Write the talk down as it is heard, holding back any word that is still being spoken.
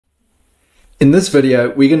In this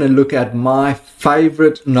video, we're going to look at my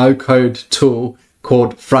favorite no-code tool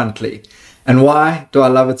called Frontly. And why do I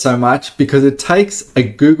love it so much? Because it takes a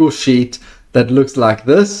Google Sheet that looks like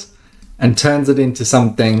this and turns it into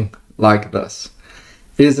something like this.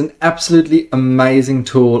 It is an absolutely amazing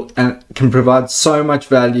tool and can provide so much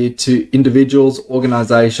value to individuals,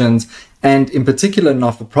 organizations, and in particular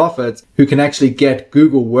not-for-profits who can actually get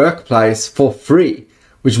Google Workplace for free,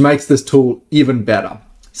 which makes this tool even better.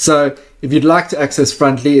 So if you'd like to access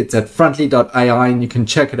Frontly, it's at frontly.ai and you can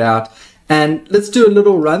check it out. And let's do a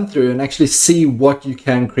little run through and actually see what you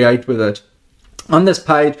can create with it. On this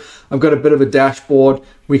page, I've got a bit of a dashboard.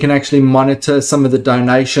 We can actually monitor some of the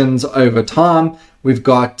donations over time. We've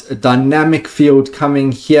got a dynamic field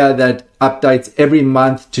coming here that updates every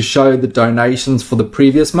month to show the donations for the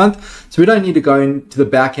previous month. So we don't need to go into the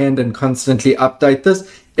back end and constantly update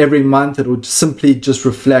this. Every month, it will simply just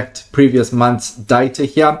reflect previous month's data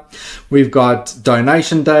here. We've got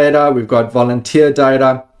donation data. We've got volunteer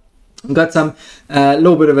data. We've got some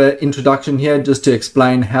little bit of an introduction here just to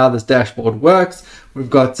explain how this dashboard works. We've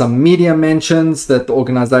got some media mentions that the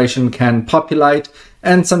organization can populate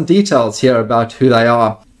and some details here about who they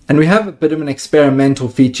are. And we have a bit of an experimental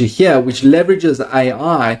feature here which leverages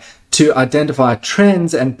AI to identify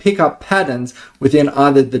trends and pick up patterns within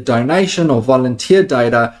either the donation or volunteer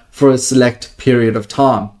data for a select period of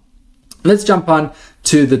time. Let's jump on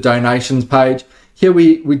to the donations page. Here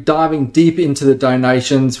we're diving deep into the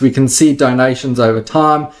donations. We can see donations over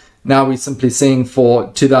time. Now we're simply seeing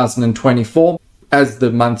for 2024. As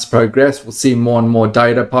the months progress, we'll see more and more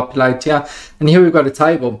data populate here. And here we've got a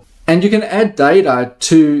table. And you can add data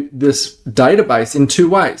to this database in two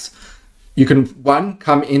ways. You can, one,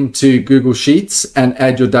 come into Google Sheets and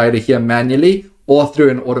add your data here manually or through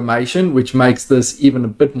an automation, which makes this even a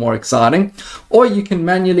bit more exciting. Or you can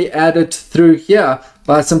manually add it through here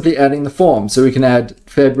by simply adding the form. So we can add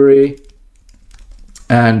February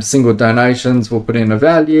and single donations. We'll put in a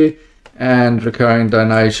value and recurring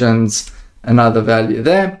donations, another value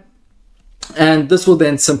there. And this will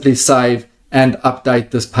then simply save and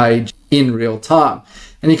update this page in real time.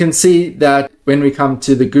 And you can see that when we come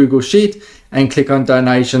to the Google Sheet and click on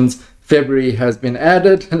donations, February has been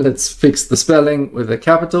added. Let's fix the spelling with a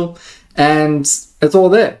capital and it's all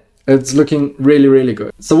there. It's looking really, really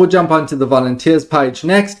good. So we'll jump onto the volunteers page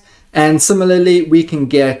next. And similarly, we can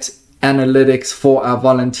get analytics for our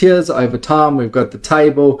volunteers over time. We've got the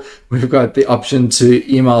table. We've got the option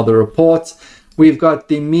to email the reports. We've got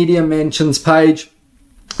the media mentions page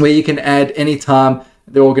where you can add anytime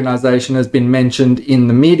the organization has been mentioned in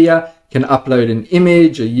the media. You can upload an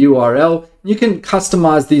image, a URL. You can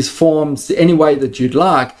customize these forms any way that you'd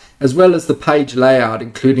like, as well as the page layout,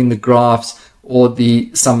 including the graphs or the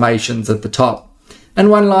summations at the top. And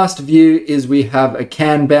one last view is we have a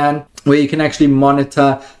Kanban where you can actually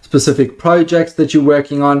monitor specific projects that you're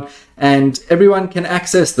working on, and everyone can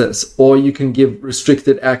access this, or you can give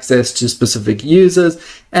restricted access to specific users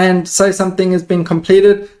and say something has been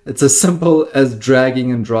completed. It's as simple as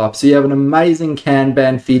dragging and drop. So you have an amazing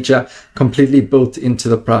Kanban feature completely built into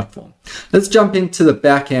the platform. Let's jump into the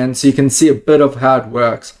back end so you can see a bit of how it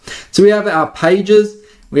works. So we have our pages.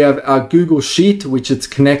 We have our Google Sheet, which it's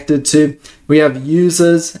connected to. We have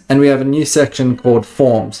users, and we have a new section called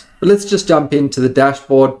forms. But let's just jump into the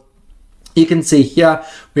dashboard. You can see here,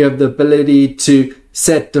 we have the ability to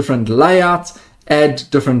set different layouts, add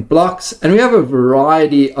different blocks, and we have a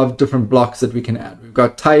variety of different blocks that we can add. We've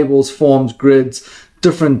got tables, forms, grids,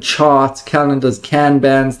 different charts, calendars,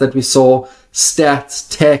 Kanbans that we saw, stats,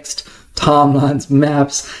 text, timelines,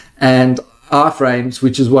 maps, and iframes,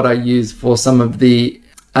 which is what I use for some of the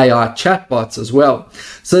AI chatbots as well.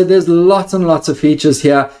 So there's lots and lots of features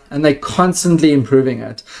here and they're constantly improving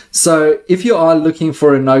it. So if you are looking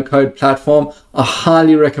for a no-code platform, I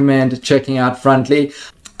highly recommend checking out Frontly.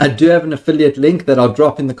 I do have an affiliate link that I'll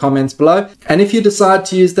drop in the comments below. And if you decide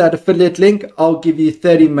to use that affiliate link, I'll give you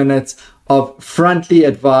 30 minutes of Frontly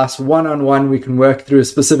advice one-on-one. We can work through a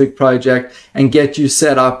specific project and get you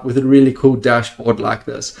set up with a really cool dashboard like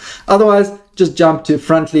this. Otherwise, just jump to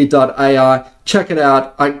frontly.ai, check it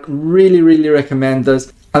out. I really, really recommend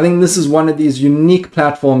this. I think this is one of these unique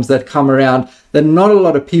platforms that come around that not a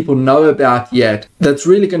lot of people know about yet. That's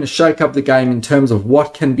really going to shake up the game in terms of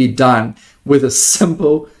what can be done with a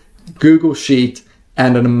simple Google Sheet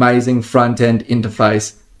and an amazing front-end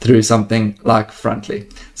interface through something like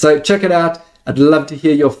Frontly. So check it out. I'd love to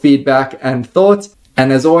hear your feedback and thoughts.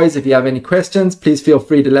 And as always, if you have any questions, please feel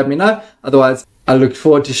free to let me know. Otherwise, I look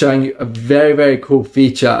forward to showing you a very, very cool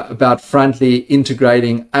feature about Frontly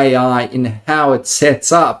integrating AI in how it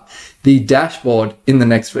sets up the dashboard in the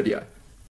next video.